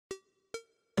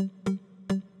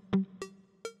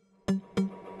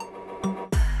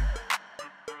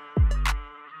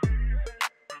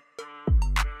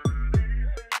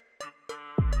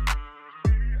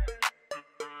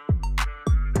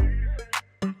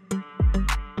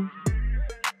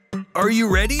Are you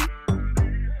ready?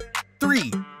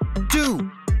 3,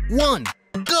 2, 1,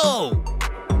 go!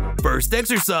 First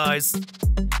exercise.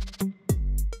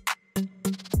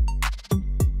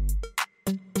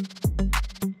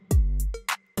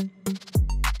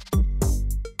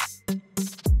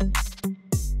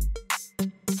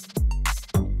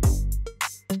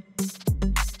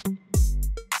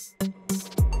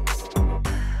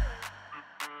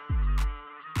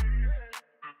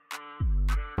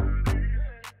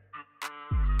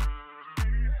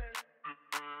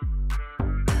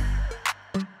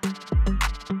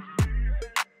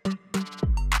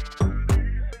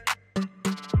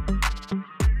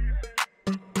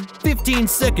 Fifteen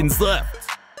seconds left.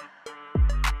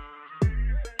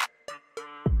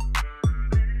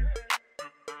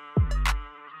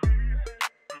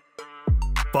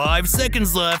 Five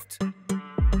seconds left.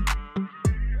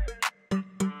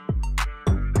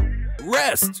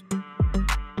 Rest.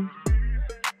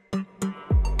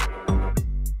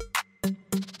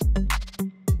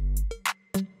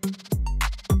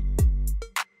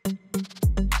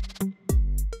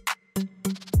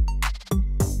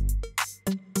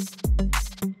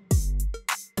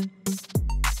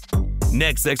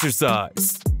 Next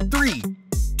exercise. 3,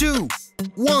 2,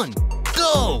 1,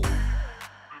 go!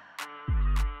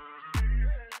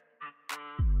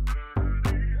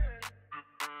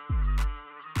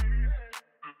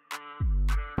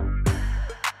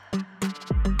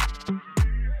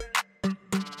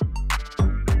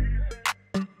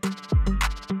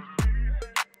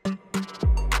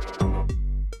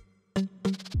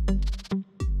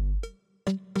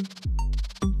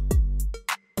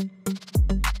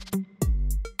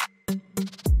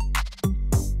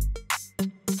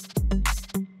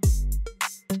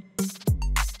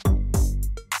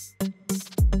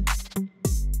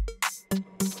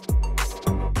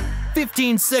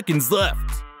 Fifteen seconds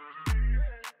left.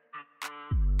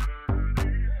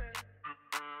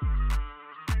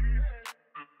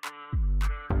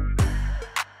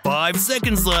 Five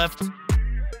seconds left.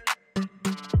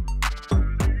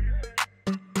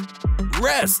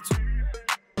 Rest.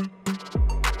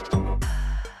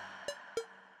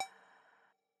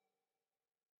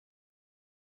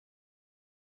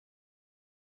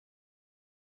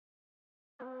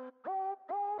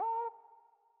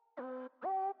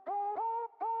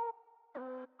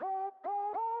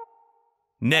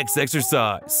 Next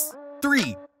exercise.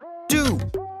 3, 2,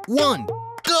 1,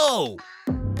 go!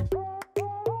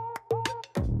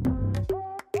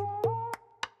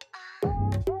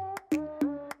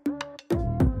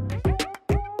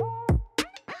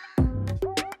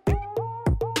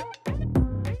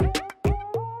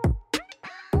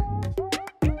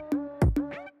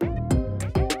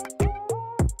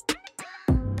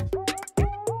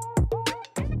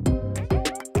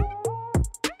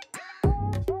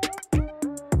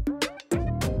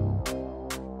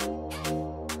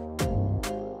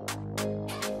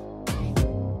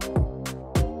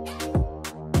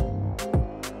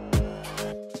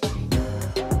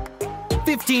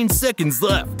 Fifteen seconds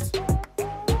left.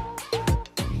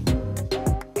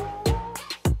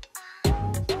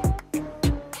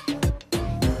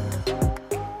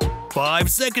 Five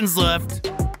seconds left.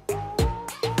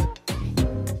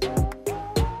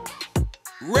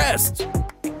 Rest.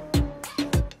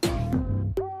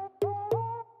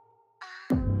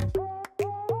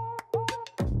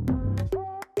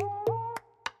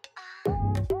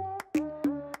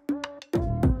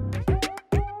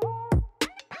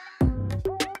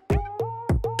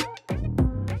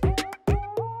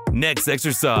 Next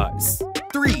exercise.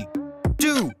 3,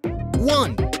 2,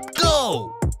 1,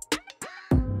 go!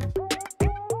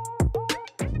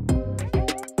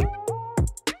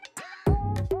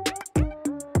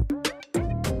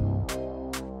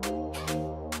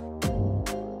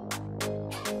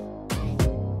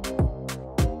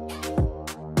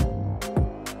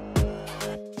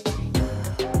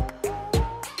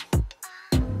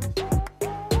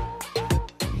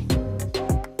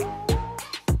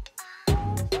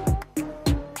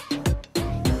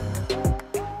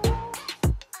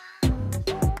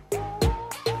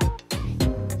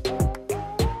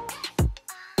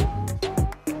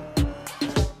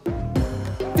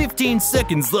 15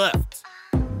 seconds left.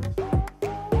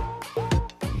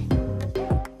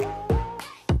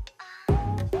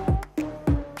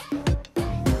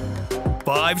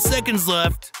 Five seconds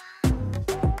left.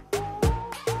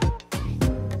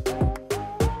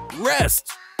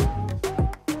 Rest.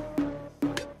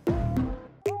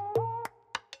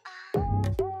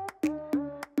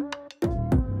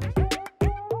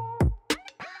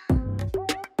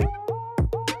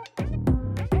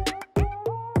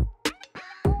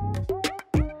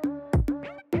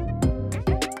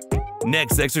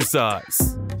 Next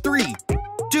exercise. 3,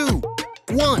 2,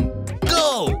 1,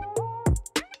 go!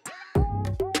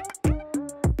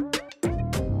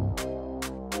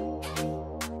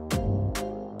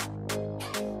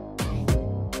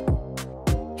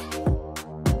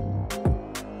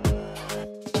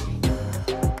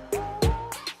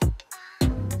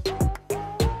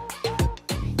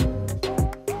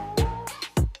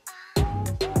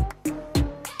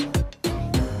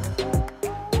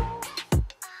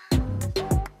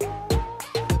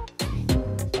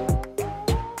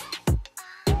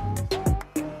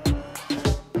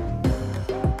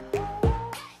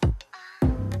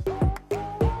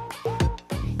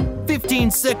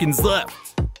 15 seconds left.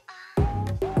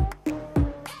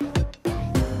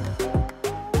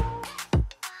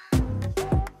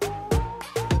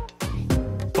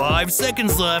 Five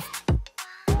seconds left.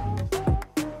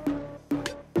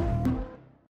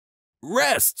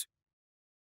 Rest.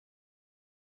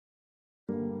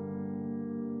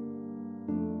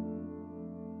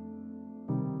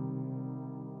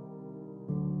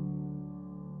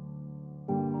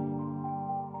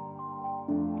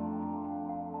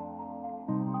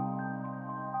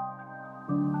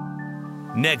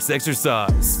 Next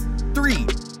exercise. 3,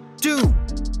 2,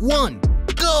 1,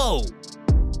 go!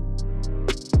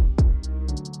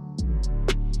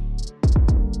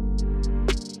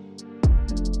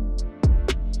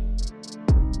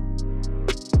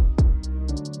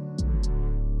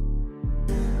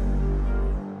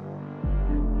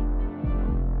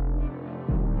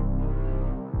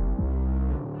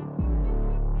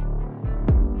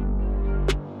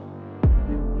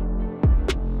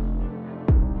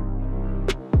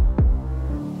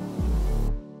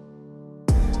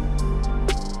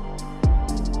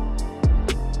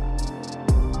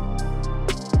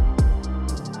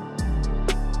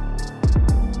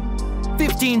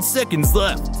 Fifteen seconds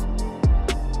left.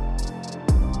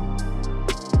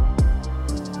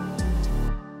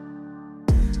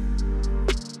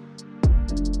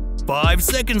 Five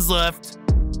seconds left.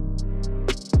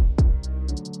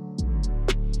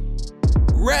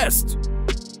 Rest.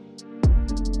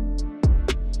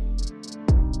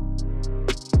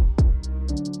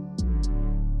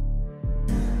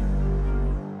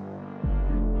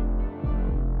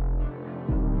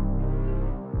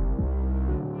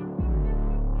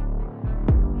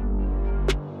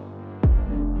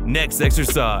 Next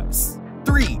exercise.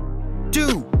 3,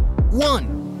 2,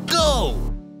 1, go!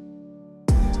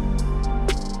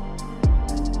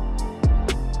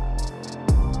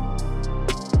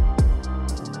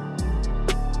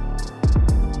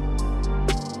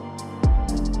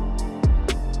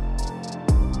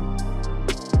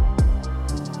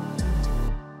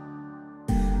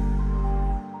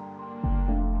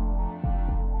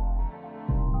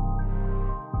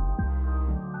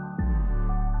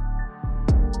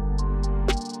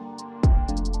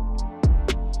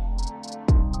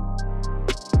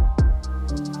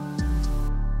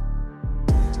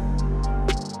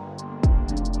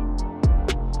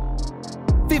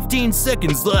 Fifteen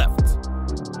seconds left.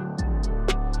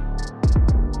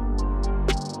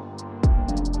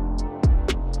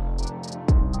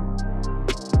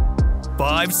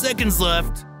 Five seconds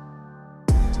left.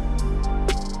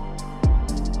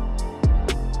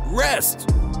 Rest.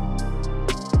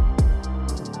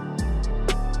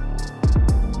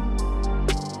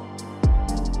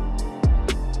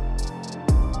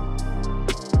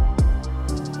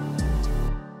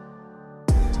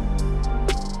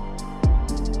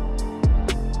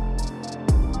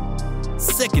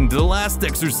 Second to the last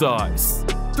exercise.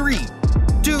 3,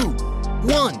 2,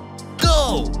 1,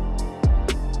 go!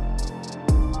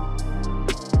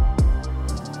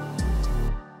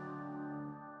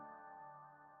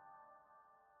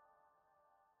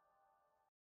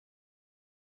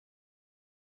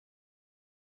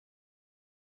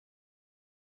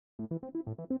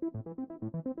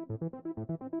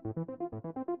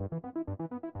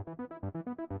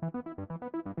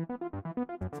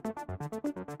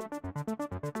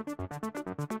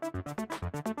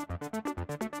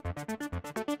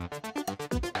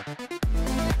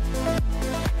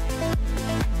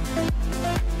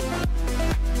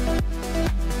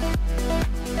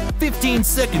 Fifteen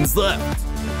seconds left.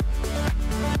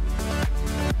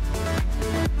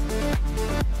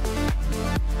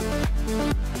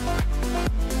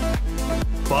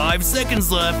 Five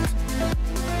seconds left.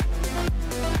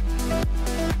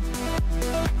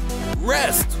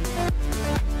 Rest.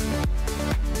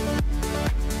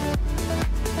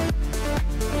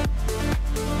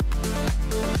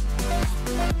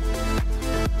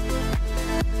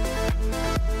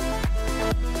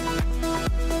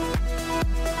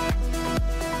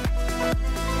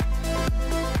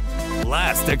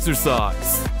 Last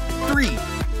exercise. 3,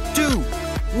 2,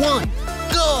 1,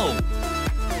 go!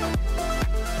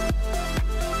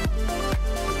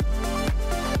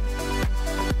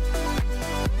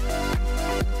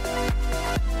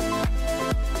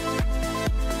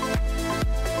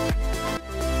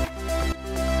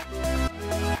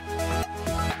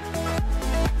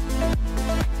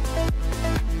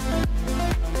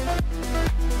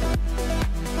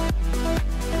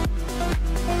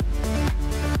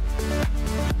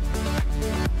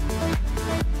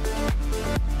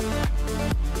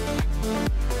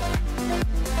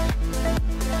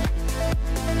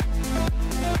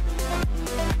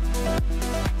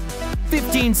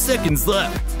 15 seconds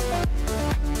left.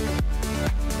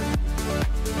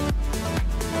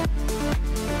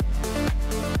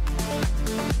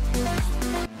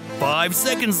 Five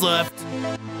seconds left.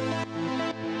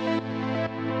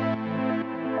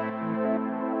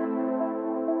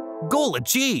 Goal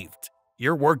achieved!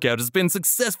 Your workout has been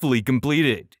successfully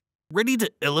completed. Ready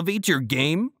to elevate your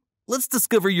game? Let's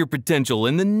discover your potential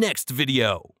in the next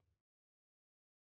video.